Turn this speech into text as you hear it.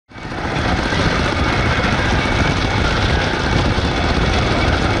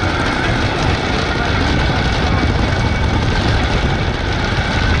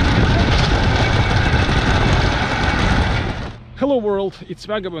world, it's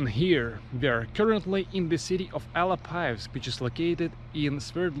Vagabond here. We are currently in the city of Alapayevsk, which is located in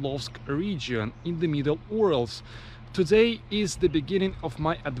Sverdlovsk region in the Middle Urals. Today is the beginning of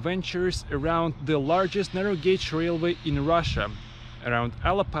my adventures around the largest narrow-gauge railway in Russia, around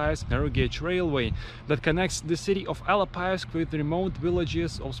Alapayevsk Narrow-Gauge Railway that connects the city of Alapayevsk with the remote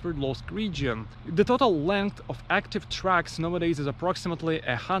villages of Sverdlovsk region. The total length of active tracks nowadays is approximately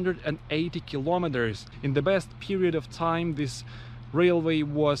 180 kilometers. In the best period of time, this railway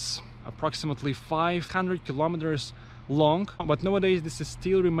was approximately 500 kilometers long, but nowadays this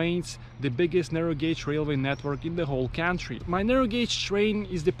still remains the biggest narrow-gauge railway network in the whole country. My narrow-gauge train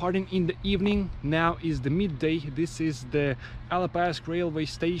is departing in the evening. Now is the midday. This is the Alapayevsk railway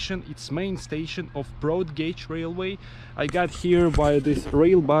station, its main station of broad gauge railway. I got here by this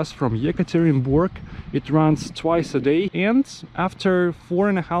rail bus from Yekaterinburg. It runs twice a day, and after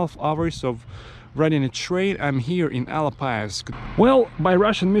 4.5 hours of riding a train, I'm here in Alapayevsk. Well, by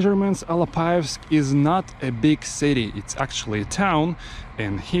Russian measurements, Alapayevsk is not a big city, it's actually a town,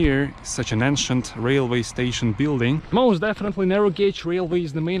 and here is such an ancient railway station building. Most definitely narrow-gauge railway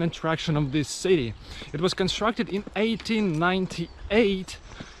is the main attraction of this city. It was constructed in 1898,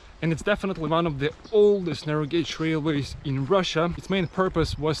 and it's definitely one of the oldest narrow-gauge railways in Russia. Its main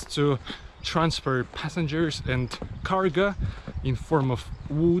purpose was to transfer passengers and cargo in form of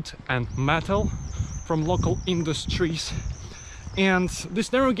wood and metal from local industries. And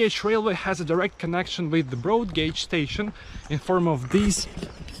this narrow gauge railway has a direct connection with the broad gauge station in form of this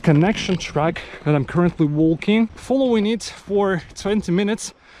connection track that I'm currently walking. Following it for 20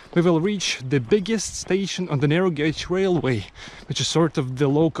 minutes, we will reach the biggest station on the narrow gauge railway, which is sort of the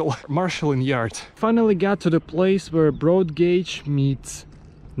local marshalling yard. Finally got to the place where broad gauge meets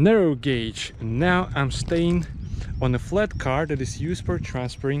narrow gauge, and now I'm staying on a flat car that is used for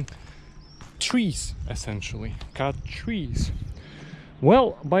transferring trees, essentially cut trees.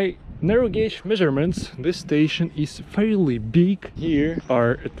 Well, by narrow gauge measurements, this station is fairly big. Here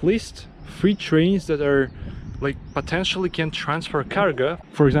are at least 3 trains that are potentially can transfer cargo.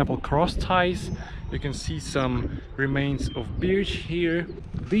 For example, cross ties. You can see some remains of birch here.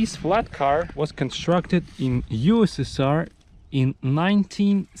 This flat car was constructed in USSR in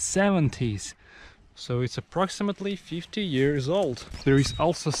 1970s, so it's approximately 50 years old. There is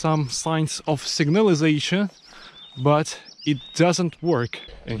also some signs of signalization, but it doesn't work.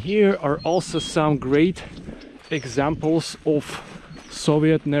 And here are also some great examples of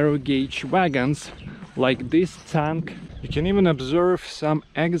Soviet narrow gauge wagons, like this tank. You can even observe some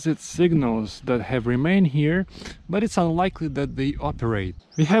exit signals that have remained here, but it's unlikely that they operate.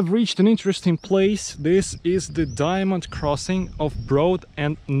 We have reached an interesting place. This is the diamond crossing of broad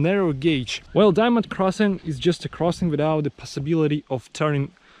and narrow gauge. Well, diamond crossing is just a crossing without the possibility of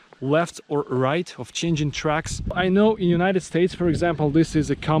turning left or right, of changing tracks. I know in United States, for example, this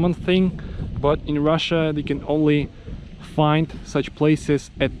is a common thing, but in Russia they can only find such places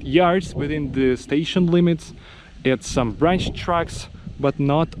at yards within the station limits, at some branch tracks, but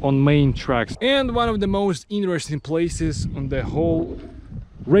not on main tracks. And one of the most interesting places on the whole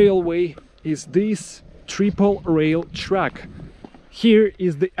railway is this triple rail track. Here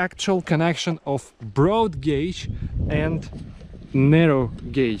is the actual connection of broad gauge and narrow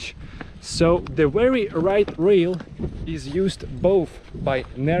gauge. So the very right rail is used both by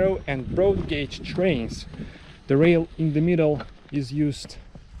narrow and broad gauge trains. The rail in the middle is used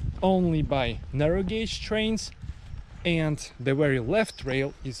only by narrow gauge trains, and the very left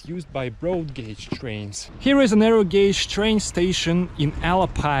rail is used by broad gauge trains. Here is a narrow gauge train station in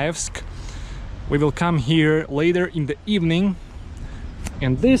Alapayevsk. We will come here later in the evening,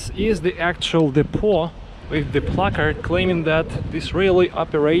 and this is the actual depot with the placard claiming that this railway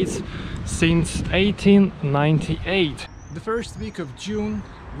operates since 1898. The first week of June,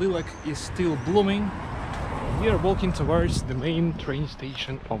 lilac is still blooming. We are walking towards the main train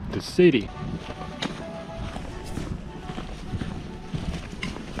station of the city.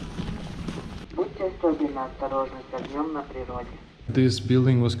 This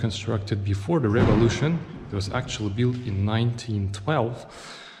building was constructed before the revolution. It was actually built in 1912.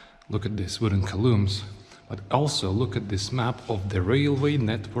 Look at these wooden columns. But also look at this map of the railway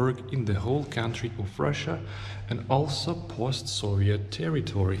network in the whole country of Russia and also post-Soviet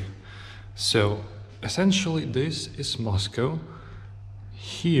territory. So essentially this is Moscow,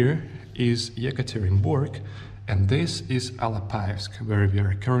 here is Yekaterinburg, and this is Alapayevsk, where we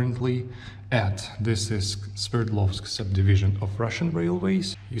are currently at. This is Sverdlovsk subdivision of Russian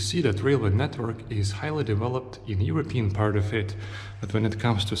railways. You see that railway network is highly developed in European part of it, but when it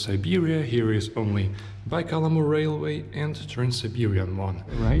comes to Siberia, here is only Baikal Railway and Trans-Siberian one.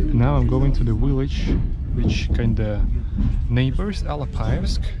 Right, now I'm going to the village which kinda neighbors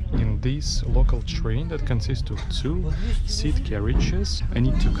Alapayevsk in this local train that consists of 2-seat carriages. I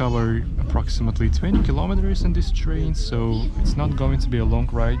need to cover approximately 20 kilometers in this train, so it's not going to be a long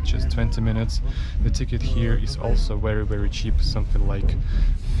ride, just 20 minutes. The ticket here is also very cheap, something like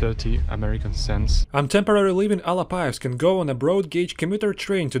 30 American cents. I'm temporarily leaving Alapayevsk and go on a broad gauge commuter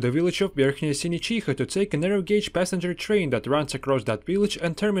train to the village of Verkhnyaya Sinichyha to take a narrow gauge passenger train that runs across that village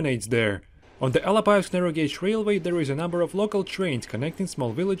and terminates there. On the Alapayevsk Narrow-Gauge Railway there is a number of local trains connecting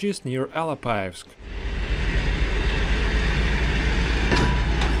small villages near Alapayevsk.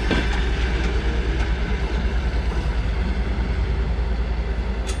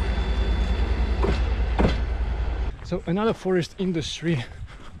 So another forest industry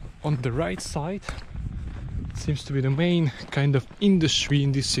on the right side. It seems to be the main kind of industry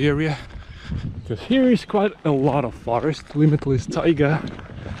in this area, because here is quite a lot of forest, limitless taiga,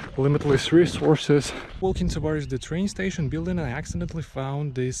 limitless resources. Walking towards the train station building, I accidentally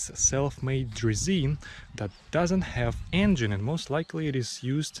found this self-made draisine that doesn't have engine, and most likely it is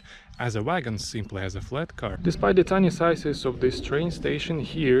used as a wagon, simply as a flat car. Despite the tiny sizes of this train station,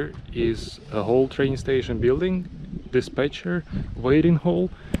 here is a whole train station building, dispatcher, waiting hall,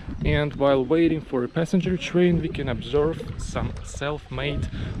 and while waiting for a passenger train we can observe some self-made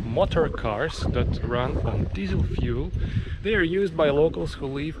motor cars that run on diesel fuel. They are used by locals who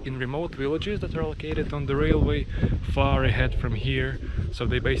live in remote villages that are located on the railway far ahead from here, so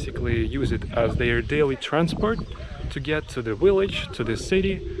they basically use it as their daily transport to get to the village, to the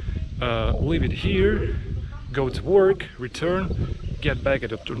city, leave it here, go to work, return, get back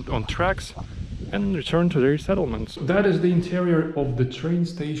on tracks and return to their settlements. That is the interior of the train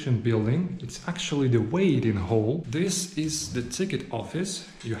station building. It's actually the waiting hall. This is the ticket office.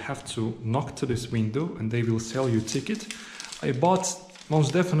 You have to knock to this window and they will sell you ticket. I bought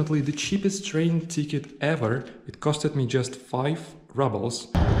most definitely the cheapest train ticket ever. It costed me just 5 rubles.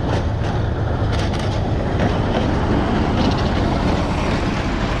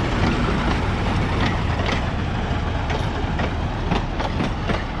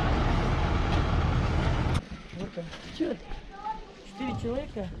 Чё? 4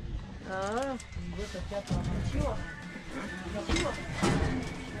 человека? Вот опять чего?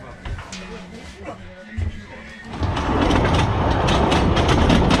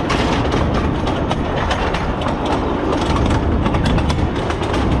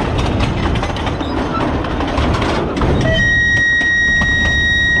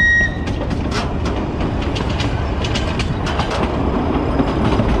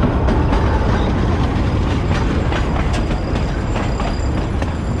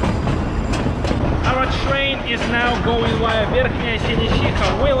 Is now going via Verkhnyaya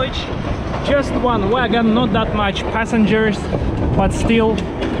Sinichyha village. Just one wagon, not that much passengers, but still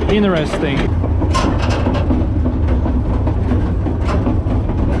interesting.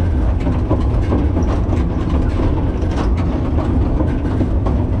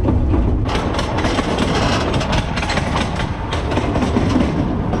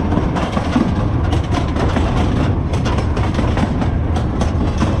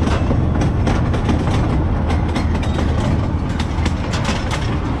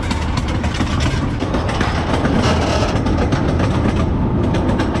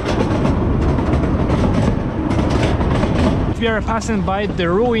 We are passing by the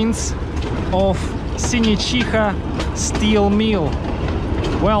ruins of Sinichyha steel mill.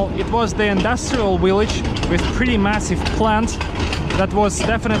 Well, it was the industrial village with pretty massive plant that was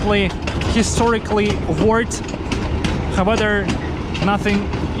definitely historically worth. However, nothing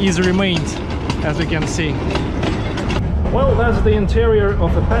is remained, as you can see. Well, that's the interior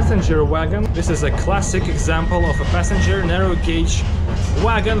of a passenger wagon. This is a classic example of a passenger narrow gauge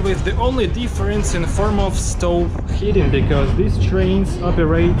wagon, with the only difference in form of stove heating, because these trains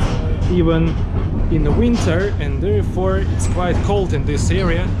operate even in the winter and therefore it's quite cold in this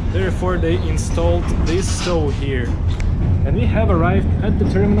area. Therefore they installed this stove here. And we have arrived at the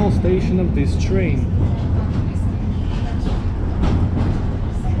terminal station of this train.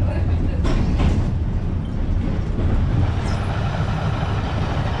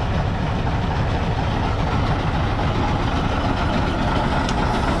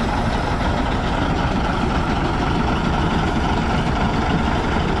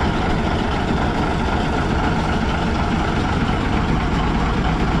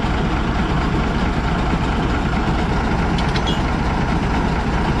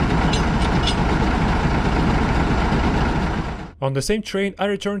 On the same train, I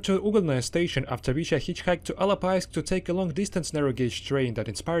returned to Ugalnaya station, after which I hitchhiked to Alapayevsk to take a long-distance narrow-gauge train that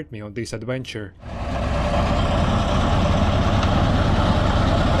inspired me on this adventure.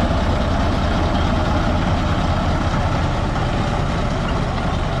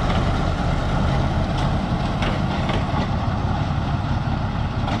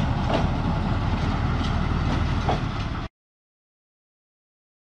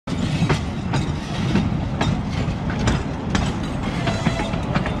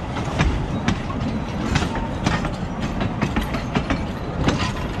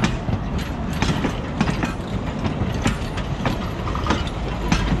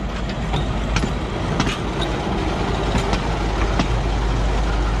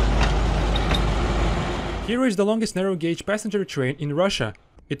 Here is the longest narrow-gauge passenger train in Russia.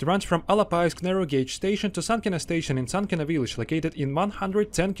 It runs from Alapayevsk Narrow-Gauge Station to Sankina Station in Sankina village, located in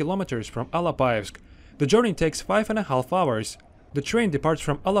 110 kilometers from Alapayevsk. The journey takes 5.5 hours. The train departs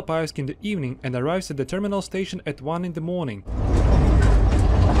from Alapayevsk in the evening and arrives at the terminal station at 1 in the morning.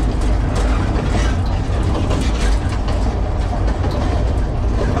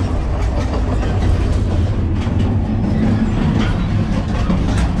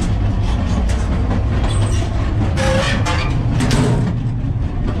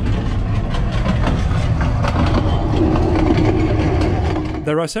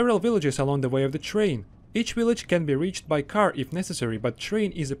 There are several villages along the way of the train. Each village can be reached by car if necessary, but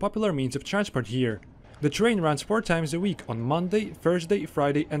train is a popular means of transport here. The train runs 4 times a week on Monday, Thursday,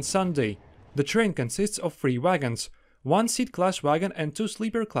 Friday and Sunday. The train consists of 3 wagons, 1 seat class wagon and 2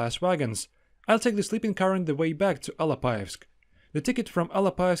 sleeper class wagons. I'll take the sleeping car on the way back to Alapayevsk. The ticket from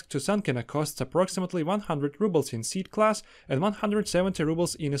Alapayevsk to Sankina costs approximately 100 rubles in seat class and 170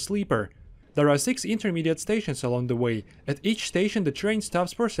 rubles in a sleeper. There are 6 intermediate stations along the way. At each station the train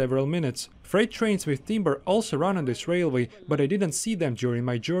stops for several minutes. Freight trains with timber also run on this railway, but I didn't see them during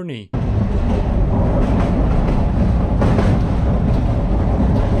my journey.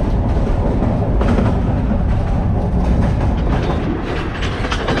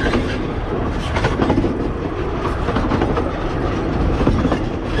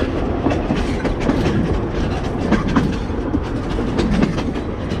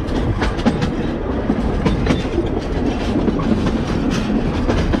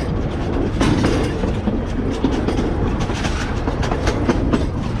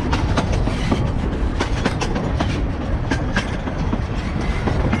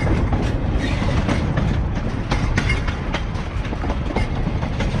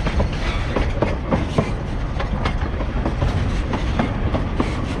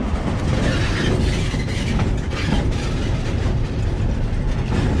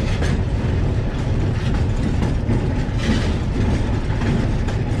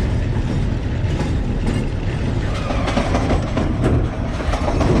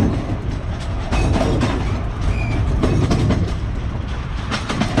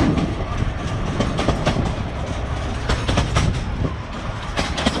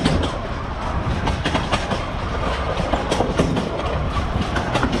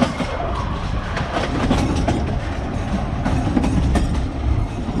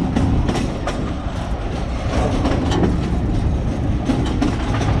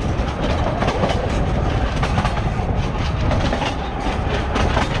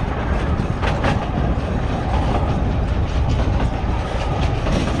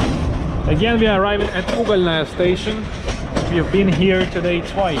 Again, we are arriving at Ugalnaya station. We have been here today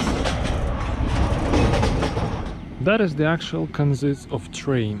twice. That is the actual consist of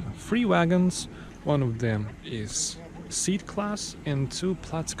train. 3 wagons, one of them is seat class and 2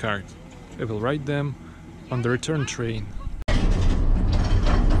 platzkart. I will ride them on the return train.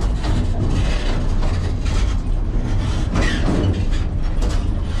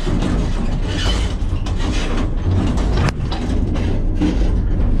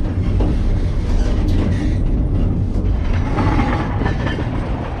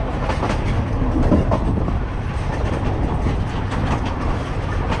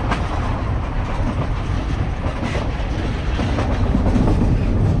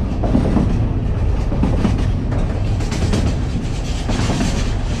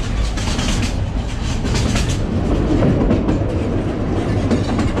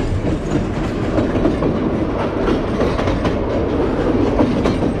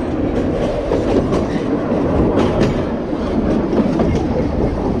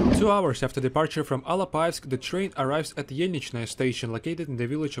 Hours after departure from Alapayevsk, the train arrives at Yelnichnaya station, located in the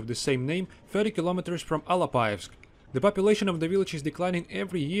village of the same name, 30 kilometers from Alapayevsk. The population of the village is declining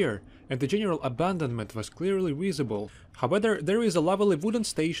every year, and the general abandonment was clearly visible. However, there is a lovely wooden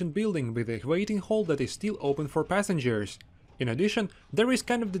station building with a waiting hall that is still open for passengers. In addition, there is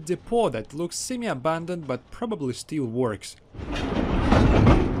kind of the depot that looks semi-abandoned but probably still works.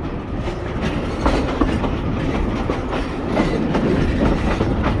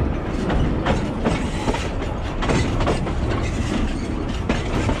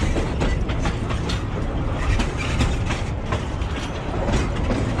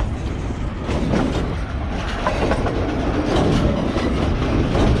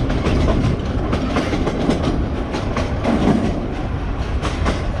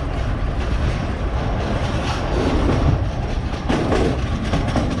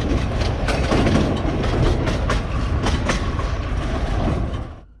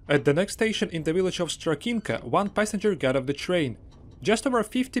 At the next station in the village of Strakinka, 1 passenger got off the train. Just over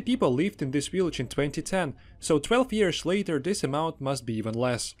 50 people lived in this village in 2010, so 12 years later this amount must be even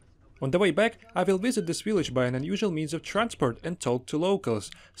less. On the way back, I will visit this village by an unusual means of transport and talk to locals,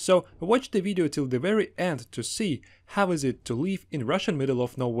 so watch the video till the very end to see how is it to live in Russian middle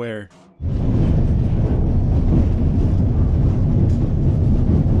of nowhere.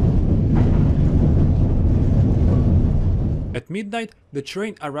 At midnight, the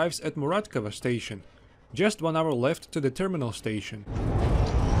train arrives at Muratkovo station. Just 1 hour left to the terminal station.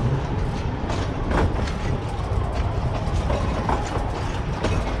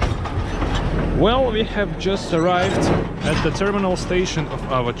 Well, we have just arrived at the terminal station of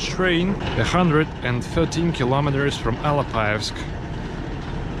our train, 113 kilometers from Alapayevsk.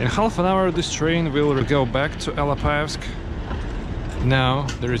 In half an hour this train will go back to Alapayevsk. Now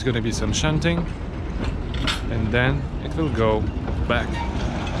there is going to be some shunting and then it will go back.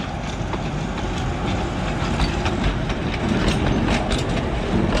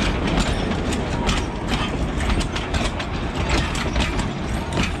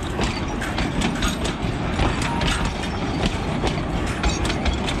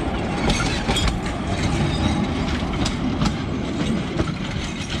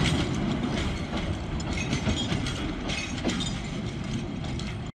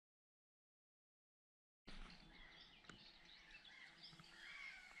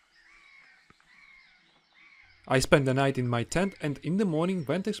 I spent the night in my tent and in the morning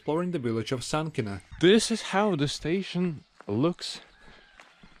went exploring the village of Sankina. This is how the station looks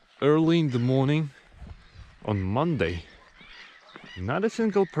early in the morning on Monday. Not a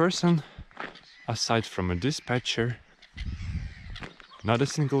single person aside from a dispatcher, not a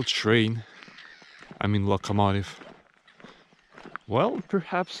single train, I mean locomotive. Well,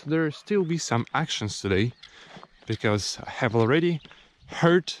 perhaps there still be some actions today, because I have already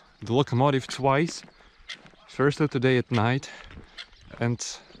heard the locomotive twice. Firstly today at night and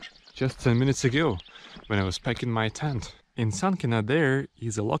just 10 minutes ago when I was packing my tent. In Sankina there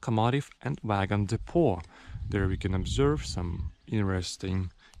is a locomotive and wagon depot. There we can observe some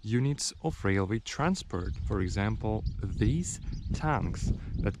interesting units of railway transport. For example, these tanks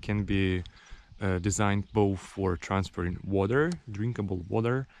that can be designed both for transporting water, drinkable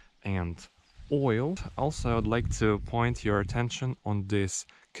water and oil. Also, I'd like to point your attention on this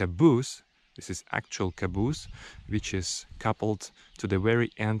caboose. This is actual caboose, which is coupled to the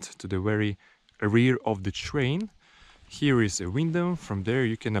very end, to the very rear of the train. Here is a window, from there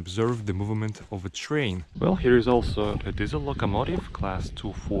you can observe the movement of a train. Well, here is also a diesel locomotive, class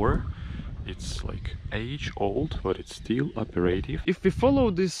 2-4. It's like age old, but it's still operative. If we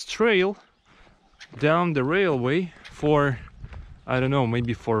follow this trail down the railway for, I don't know,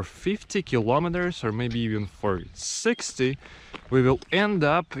 maybe for 50 kilometers or maybe even for 60, we will end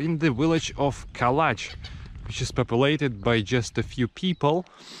up in the village of Kalach, which is populated by just a few people,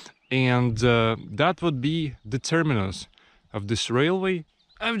 and that would be the terminus of this railway.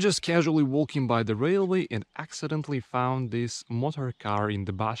 I'm just casually walking by the railway and accidentally found this motor car in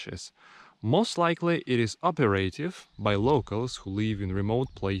the bushes. Most likely it is operative by locals who live in remote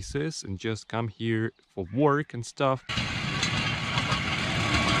places and just come here for work and stuff.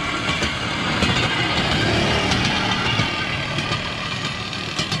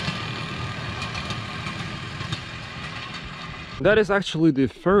 That is actually the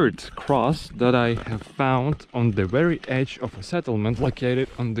third cross that I have found on the very edge of a settlement located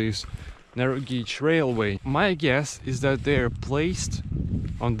on this narrow-gauge railway. My guess is that they are placed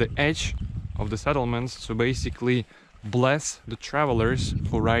on the edge of the settlements to basically bless the travelers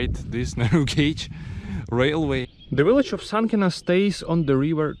who ride this narrow-gauge railway. The village of Sankina stays on the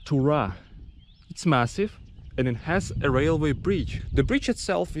river Tura. It's massive and it has a railway bridge. The bridge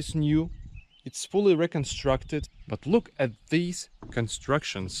itself is new. It's fully reconstructed, but look at these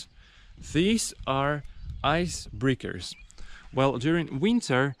constructions. These are ice breakers. Well, during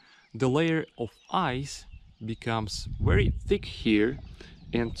winter, the layer of ice becomes very thick here,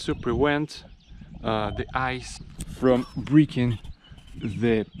 and to prevent the ice from breaking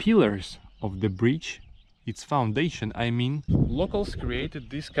the pillars of the bridge, its foundation, I mean, locals created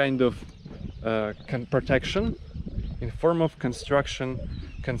this kind of protection in form of construction.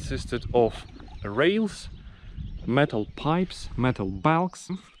 Consisted of rails, metal pipes, metal balks.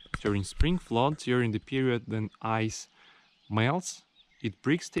 During spring flood, during the period when ice melts, it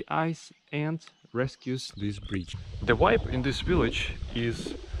breaks the ice and rescues this bridge. The vibe in this village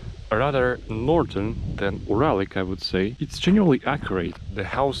is rather northern than Uralic, I would say. It's generally accurate. The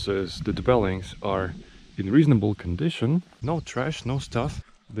houses, the dwellings are in reasonable condition. No trash, no stuff.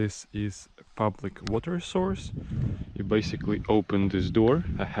 This is a public water source. You basically open this door.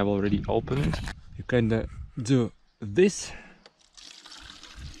 I have already opened it. You kinda do this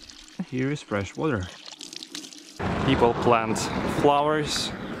here is fresh water. People plant flowers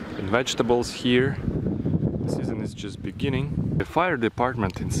and vegetables here. The season is just beginning. The fire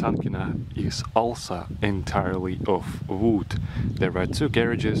department in Sankina is also entirely of wood. There are 2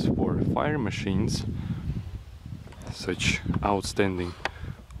 garages for fire machines, such outstanding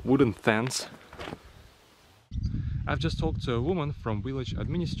wooden fence. I've just talked to a woman from village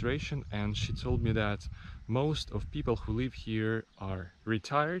administration, and she told me that most of people who live here are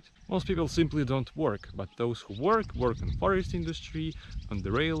retired. Most people simply don't work, but those who work in forest industry, on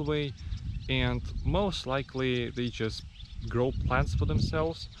the railway, and most likely they just grow plants for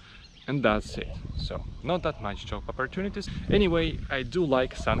themselves, and that's it. So not that much job opportunities. Anyway, I do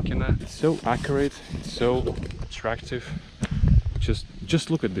like Sankina. It's so accurate, it's so attractive. Just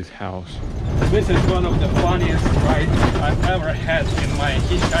look at this house. This is one of the funniest rides I've ever had in my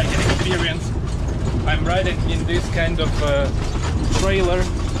hitchhiking experience. I'm riding in this kind of trailer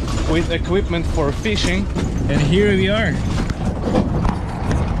with equipment for fishing, and here we are.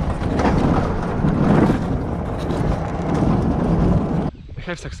 I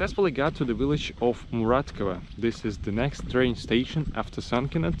have successfully got to the village of Muratkovo. This is the next train station after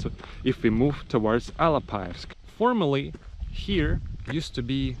Sankina if we move towards Alapayevsk. Formerly, here used to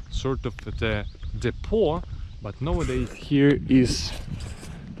be sort of the depot, but nowadays here is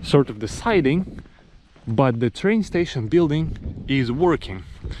sort of the siding, but the train station building is working.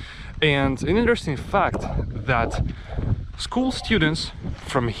 And an interesting fact that school students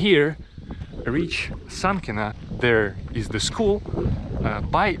from here reach Sankina, there is the school,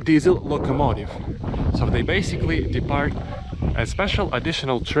 by diesel locomotive. So they basically depart a special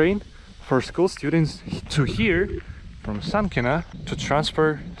additional train for school students to here from Sankina to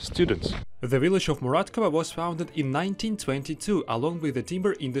transfer students. The village of Muratkovo was founded in 1922 along with the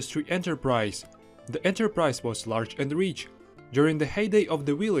timber industry enterprise. The enterprise was large and rich. During the heyday of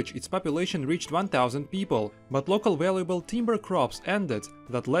the village, its population reached 1,000 people, but local valuable timber crops ended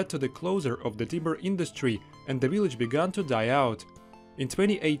that led to the closure of the timber industry, and the village began to die out. In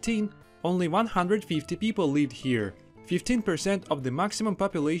 2018, only 150 people lived here, 15% of the maximum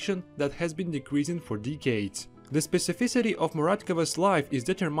population that has been decreasing for decades. The specificity of Muratkovo's life is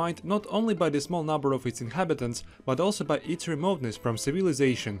determined not only by the small number of its inhabitants, but also by its remoteness from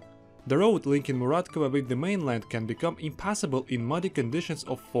civilization. The road linking Muratkovo with the mainland can become impassable in muddy conditions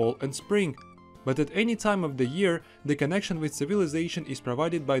of fall and spring, but at any time of the year, the connection with civilization is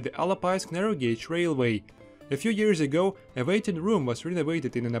provided by the Alapayevsk Narrow-Gauge Railway. A few years ago, a waiting room was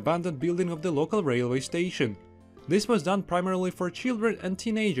renovated in an abandoned building of the local railway station. This was done primarily for children and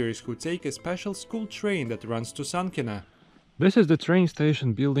teenagers who take a special school train that runs to Sankina. This is the train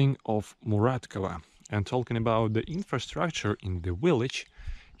station building of Muratkovo, and talking about the infrastructure in the village,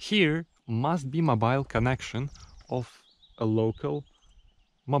 here must be mobile connection of a local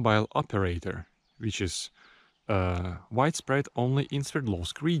mobile operator, which is widespread only in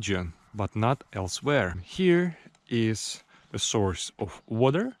Sverdlovsk region, but not elsewhere. Here is a source of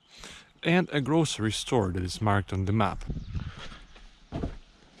water and a grocery store that is marked on the map.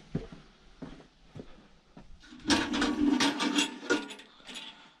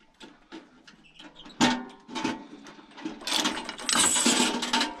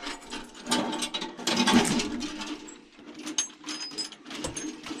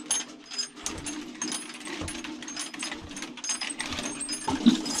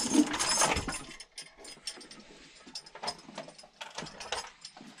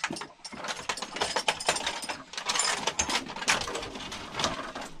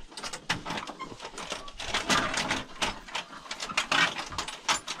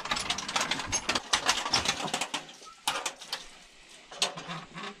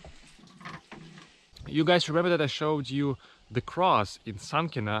 You guys remember that I showed you the cross in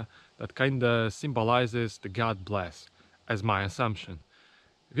Sankina that kinda symbolizes the God bless, as my assumption.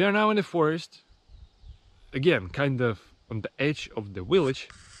 We are now in the forest, again kind of on the edge of the village,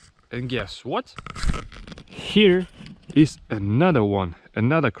 and guess what? Here is another one,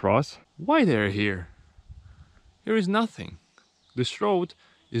 another cross. Why they're here? Here is nothing. This road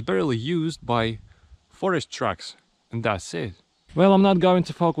is barely used by forest trucks, and that's it. Well, I'm not going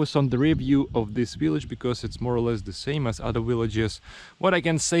to focus on the review of this village because it's more or less the same as other villages. What I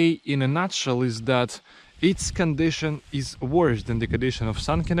can say in a nutshell is that its condition is worse than the condition of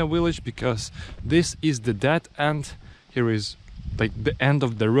Sankina village, because this is the dead end. Here is like the end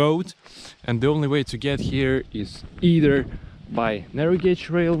of the road, and the only way to get here is either by narrow-gauge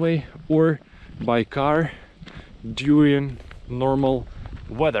railway or by car during normal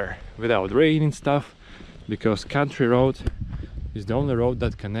weather without rain and stuff, because country road is the only road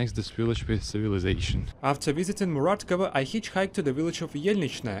that connects this village with civilization. After visiting Muratkovo, I hitchhiked to the village of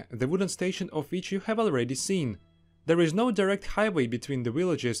Yelnichne, the wooden station of which you have already seen. There is no direct highway between the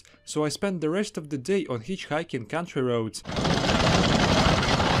villages, so I spent the rest of the day on hitchhiking country roads.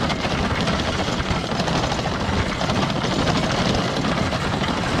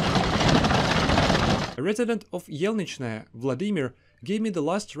 A resident of Yelnichne, Vladimir, gave me the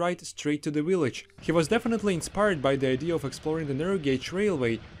last ride straight to the village. He was definitely inspired by the idea of exploring the narrow-gauge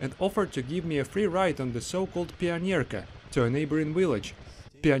railway and offered to give me a free ride on the so-called Pionierka to a neighboring village.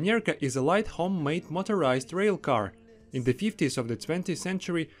 Pionierka is a light homemade motorized rail car. In the 50s of the 20th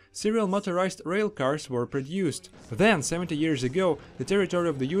century, serial motorized rail cars were produced. Then, 70 years ago, the territory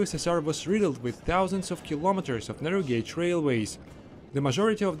of the USSR was riddled with thousands of kilometers of narrow-gauge railways. The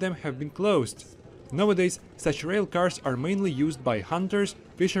majority of them have been closed. Nowadays, such rail cars are mainly used by hunters,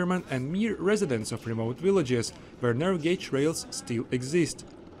 fishermen and mere residents of remote villages, where narrow-gauge rails still exist.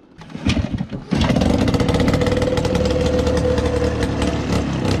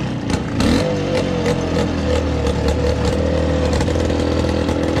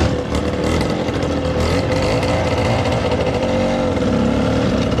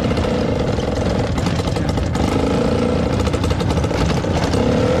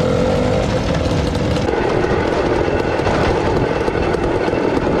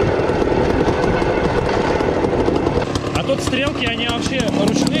 Стрелки, они вообще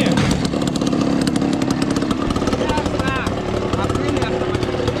ручные?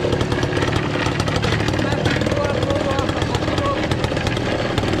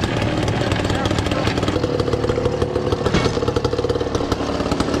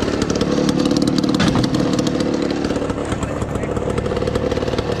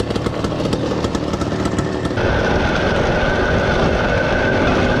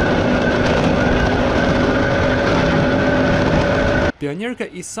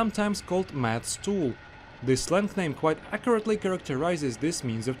 Pionierka is sometimes called mad stool. This slang name quite accurately characterizes this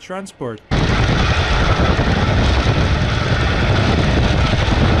means of transport.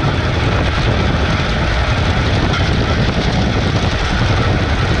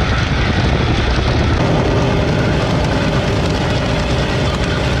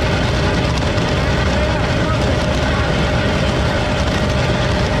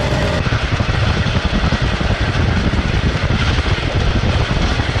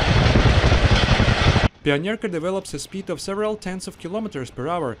 Pionierka develops a speed of several tens of kilometers per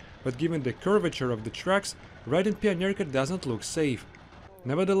hour, but given the curvature of the tracks, riding Pionierka doesn't look safe.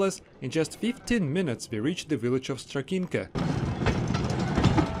 Nevertheless, in just 15 minutes we reach the village of Strakinka.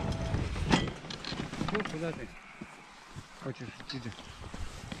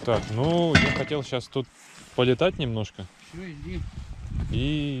 Так, ну, я хотел сейчас тут полетать немножко. Все, иди.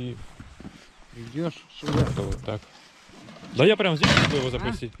 И... Идешь сюда. Вот так. Да я прям здесь могу его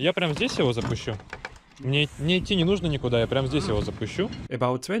запустить. Я прям здесь его запущу. Мне идти не нужно никуда, я прям здесь его запущу.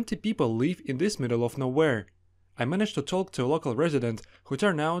 About 20 people live in this middle of nowhere. I managed to talk to a local resident who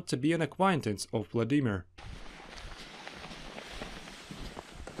turned out to be an acquaintance of Vladimir.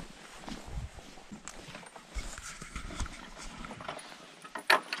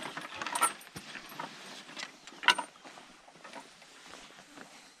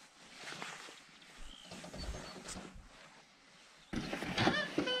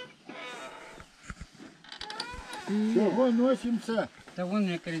 Чего носимся? Да вон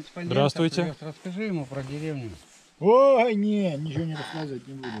мне корреспондент. Здравствуйте. Расскажи ему про деревню. Ой, не, ничего не рассказывать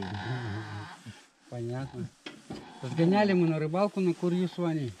не буду. Понятно. Сгоняли мы на рыбалку на Курью с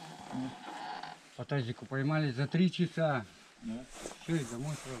Ваней. По тазику поймали за 3 часа. Да. Все, и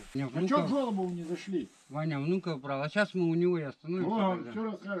домой сразу. А что к Жолобову не зашли? Ваня внука брал, а сейчас мы у него и О, остановимся. все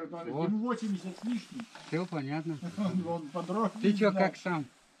расскажет, надо. Вот. Ему 80 с лишним. Все понятно. Он подрос. Ты что, как сам?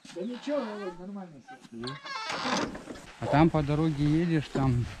 Да ничего, нормально все. А там по дороге едешь,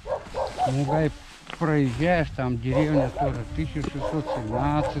 там Мугай проезжаешь, там деревня тоже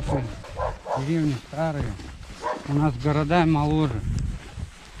 1617, деревни старые. У нас города моложе.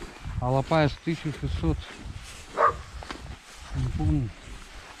 Алапаевск 1600, не помню,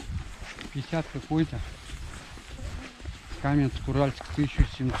 50 какой-то. Каменск-Уральск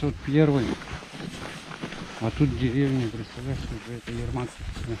 1701. А тут деревня, представляешь, уже это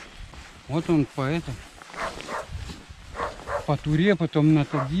Ермаковская. Вот он по Туре, потом на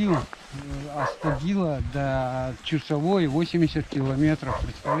Тагил, а с Тагила до Чусовой 80 километров.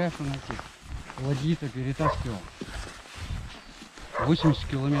 Представляешь, он эти ладьи-то перетаскивал. 80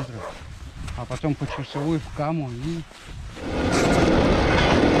 километров. А потом по Чусовой в Каму и...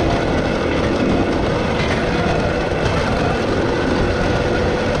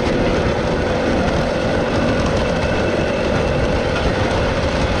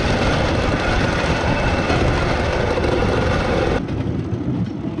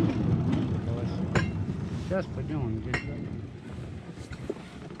 Сейчас пойдем, он здесь.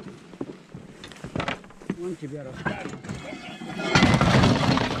 Он тебе расскажет.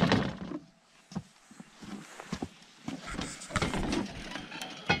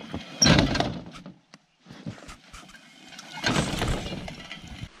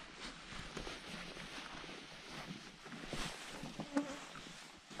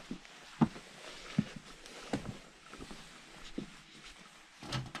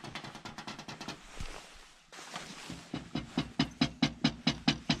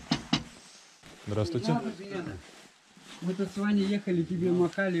 Здравствуйте. Мы тут с Ваней ехали, тебе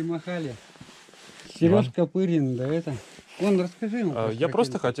махали. Сережка Пырин, да это. Вон, расскажи ему. Я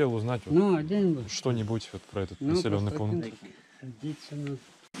просто хотел узнать что-нибудь про этот населенный пункт.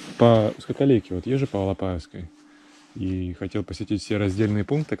 По узкоколейке, вот езжу по Алапаевской. И хотел посетить все раздельные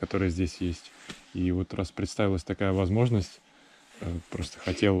пункты, которые здесь есть. И вот раз представилась такая возможность, просто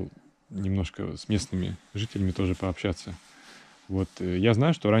хотел немножко с местными жителями тоже пообщаться. Вот я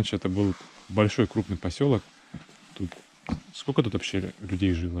знаю, что раньше это был большой крупный поселок. Сколько тут вообще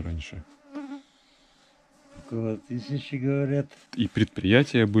людей жило раньше? Около 1000, говорят. И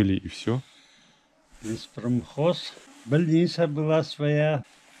предприятия были, и все. Леспромхоз. Больница была своя.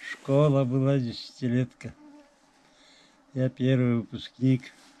 Школа была, 10-летка. Я первый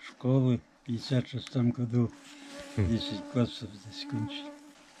выпускник школы в 56 году. 10 классов здесь кончил.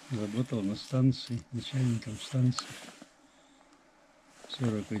 Работал на станции, начальником станции.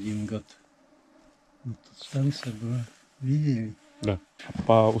 41 год. Вот тут станция была. Видели? Да.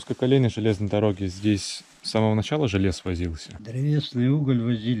 По узкоколейной железной дороге здесь с самого начала желез возился? Древесный уголь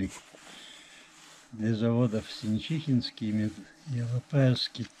возили для заводов Синчихинский и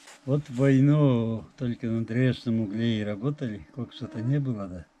Алапаевский. Вот в войну только на древесном угле и работали. Кокса-то не было,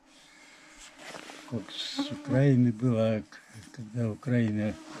 да. Кокс с Украины было, когда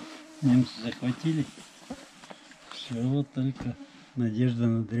Украину немцы захватили. Все, вот только надежда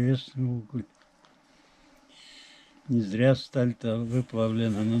на древесный уголь. Не зря сталь-то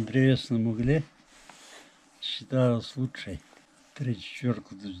выплавлена на древесном угле. Считалось лучшей. 3/4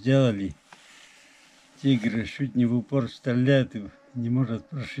 тут сделали. Тигры чуть не в упор стреляют и не может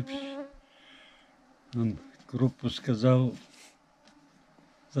прошибить. Он группу сказал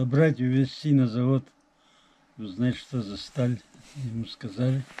забрать и увезти на завод. Узнать, что за сталь. Ему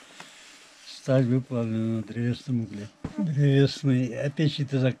сказали. Сталь выплавлена на древесном угле. Древесные. А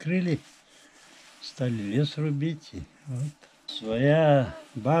печи-то закрыли. Стали лес рубить. И вот. Своя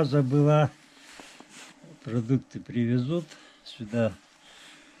база была. Продукты привезут сюда.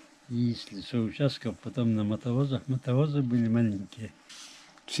 И если со участков, потом на мотовозах. Мотовозы были маленькие.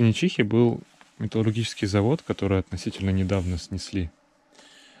 В Синчихе был металлургический завод, который относительно недавно снесли.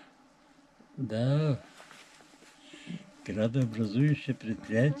 Да. Градообразующее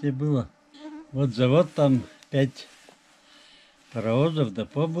предприятие было. Вот завод там 5 паровозов,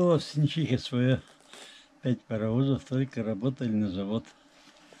 депо было в Синчихе свое. 5 паровозов только работали на завод.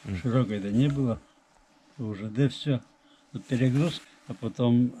 Широкой-то не было. УЖД все. Вот перегрузка. А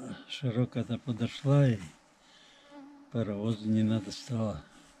потом широкая-то подошла, и паровозы не надо стало.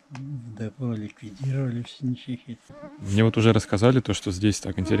 Депо ликвидировали в Синчихе. Мне вот уже рассказали то, что здесь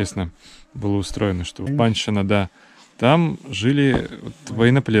так интересно было устроено, что в Паншино, да, там жили вот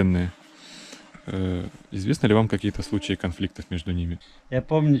военнопленные. Известно ли вам какие-то случаи конфликтов между ними? Я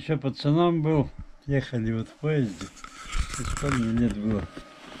помню, что пацаном был. Ехали вот в поезде. Сколько мне лет было?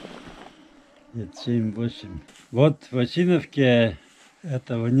 Лет 7-8. Вот в Осиновке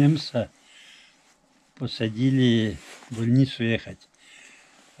этого немца посадили в больницу ехать.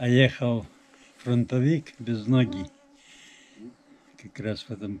 А ехал фронтовик без ноги. Как раз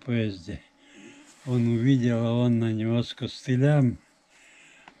в этом поезде. Он увидел, а он на него с костылем.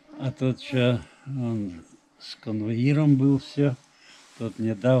 А тот, что он с конвоиром был, все. Тот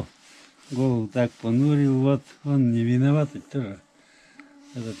мне дал. Голову так понурил, вот он не виноватый тоже,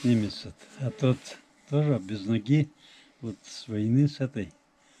 этот немец. А тот тоже без ноги, вот с войны с этой.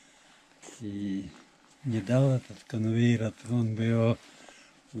 И не дал этот конвейер, он бы его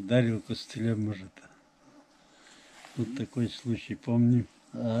ударил костылем, может. Вот такой случай помню.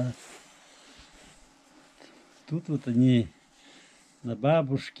 А тут вот они на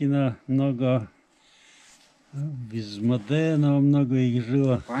Бабушкина много, без Моденова много их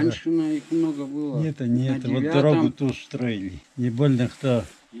жило. Паншина их много было. Нет, вот 9-м. дорогу ту строили. Не больно кто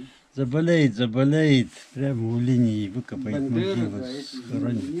заболеет, прямо у линии выкопает могилу,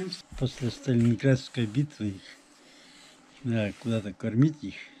 схоронит. После Сталинградской битвы их, да, куда-то кормить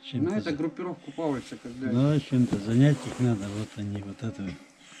их. Ну, это группировку Павловича, когда... Ну, чем-то занять их надо. Вот они вот эту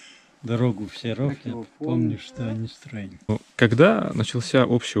дорогу в Серов, я помню, что они строили. Когда начался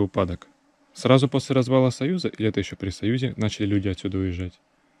общий упадок? Сразу после развала Союза или это еще при Союзе начали люди отсюда уезжать?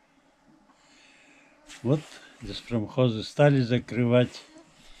 Вот леспромхозы стали закрывать.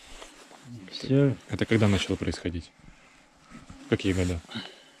 Все. Это когда начало происходить? Какие года?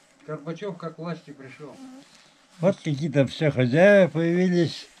 Горбачев как к власти пришел. Вот какие-то все хозяева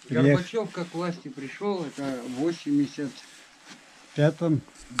появились. Горбачев как к власти пришел, это в 85-м. Пятом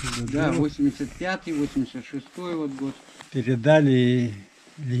Да, 85-й, 86-й вот год. передали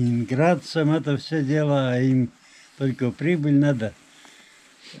ленинградцам это все дело, а им только прибыль надо.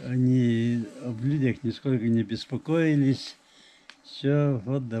 Они об людях нисколько не беспокоились. Все,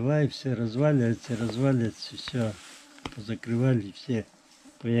 вот давай, все разваливаться, все. Позакрывали, все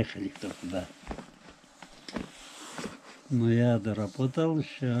поехали кто куда. Но я доработал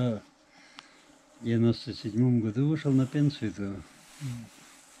еще в 97 году, вышел на пенсию.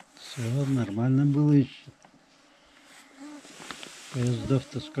 Все нормально было еще.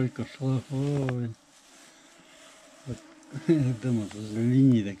 Поездов-то сколько шло. Ой. Вот, дома возле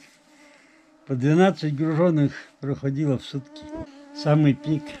линии так. По 12 груженных проходило в сутки. Самый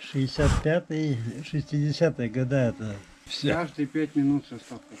пик 65-й, 60-е года это все. Каждые 5 минут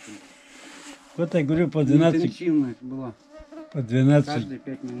состав такой. Вот я говорю, по 12, Интенсивность была. по 12 Каждые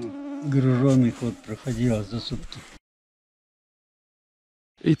 5 минут. груженных вот проходило за сутки.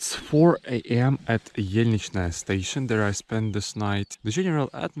 It's 4 a.m. at Yelnичная station. There I spent this night. The general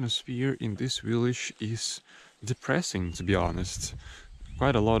atmosphere in this village is depressing, to be honest.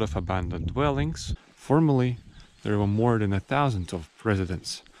 Quite a lot of abandoned dwellings. Formerly, there were more than 1,000 of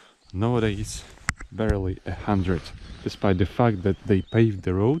residents. Nowadays, barely 100. Despite the fact that they paved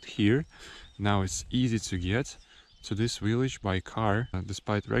the road here, now it's easy to get to this village by car.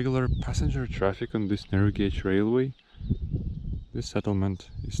 Despite regular passenger traffic on this narrow-gauge railway, this settlement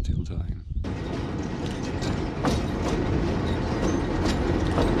is still dying.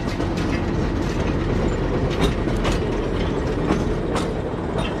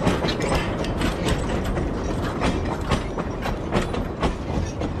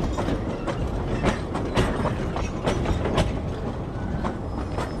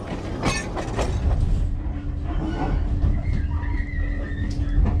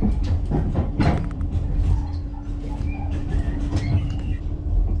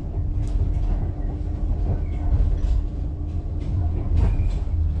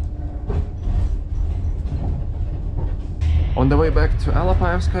 On the way back to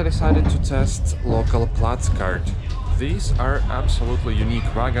Alapayevsk, I decided to test local Platzkart. These are absolutely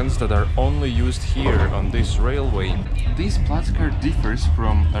unique wagons that are only used here on this railway. This Platzkart differs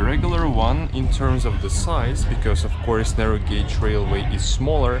from a regular one in terms of the size, because of course narrow gauge railway is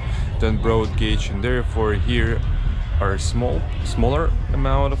smaller than broad gauge, and therefore here are smaller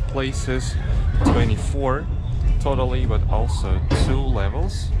amount of places, 24 totally, but also 2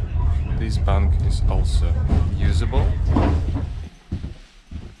 levels. This bank is also usable.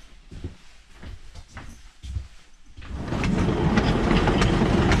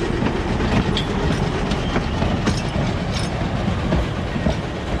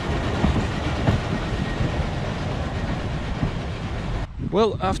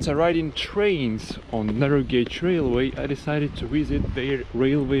 Well, after riding trains on narrow gauge railway, I decided to visit their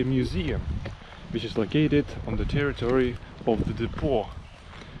railway museum, which is located on the territory of the depot.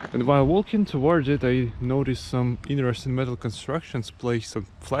 And while walking towards it, I noticed some interesting metal constructions placed on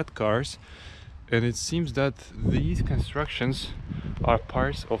flat cars, and it seems that these constructions are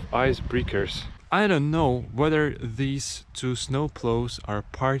parts of icebreakers. I don't know whether these 2 snowplows are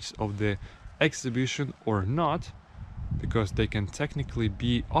parts of the exhibition or not, because they can technically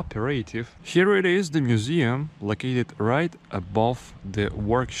be operative. Here it is, the museum, located right above the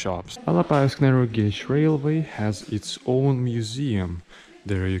workshops. Alapayevsk Narrow-Gauge Railway has its own museum.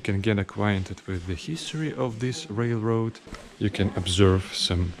 There you can get acquainted with the history of this railroad. You can observe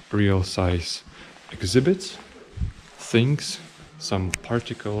some real-size exhibits, things, some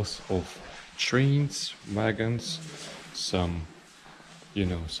particles of trains, wagons, some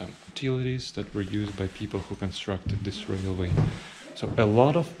some utilities that were used by people who constructed this railway. So a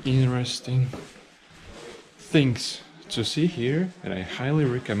lot of interesting things to see here, and I highly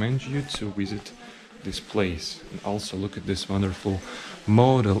recommend you to visit this place and also look at this wonderful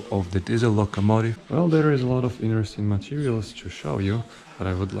model of the diesel locomotive. Well, there is a lot of interesting materials to show you, but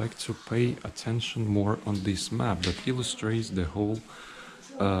I would like to pay attention more on this map that illustrates the whole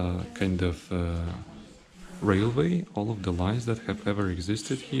railway, all of the lines that have ever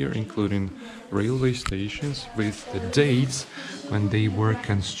existed here, including railway stations with the dates when they were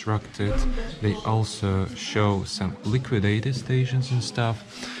constructed. They also show some liquidated stations and stuff.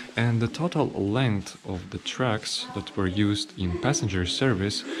 and the total length of the tracks that were used in passenger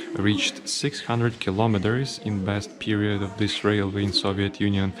service reached 600 kilometers in best period of this railway in Soviet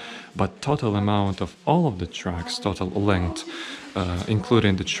Union, but total amount of all of the tracks, total length,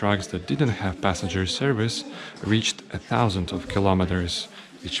 including the tracks that didn't have passenger service, reached 1,000 of kilometers,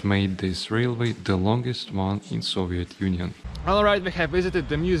 which made this railway the longest one in Soviet Union. Alright, we have visited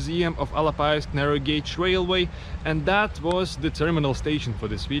the museum of Alapayevsk Narrow-Gauge Railway, and that was the terminal station for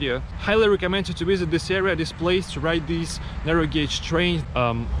this video. Highly recommend you to visit this area, this place, to ride these narrow-gauge trains.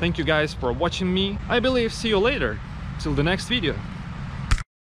 Thank you guys for watching me. I believe see you later. Till the next video.